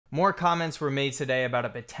More comments were made today about a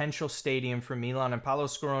potential stadium for Milan, and Paolo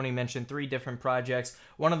Scaroni mentioned three different projects,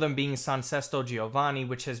 one of them being San Sesto Giovanni,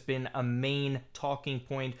 which has been a main talking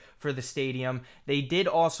point for the stadium. They did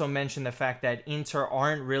also mention the fact that Inter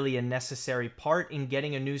aren't really a necessary part in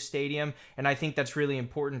getting a new stadium, and I think that's really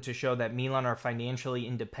important to show that Milan are financially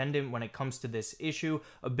independent when it comes to this issue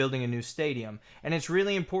of building a new stadium. And it's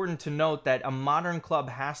really important to note that a modern club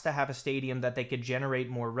has to have a stadium that they could generate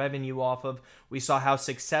more revenue off of. We saw how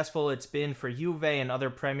successful it's been for Juve and other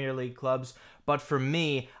Premier League clubs, but for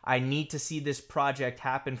me, I need to see this project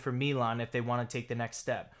happen for Milan if they want to take the next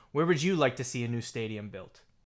step. Where would you like to see a new stadium built?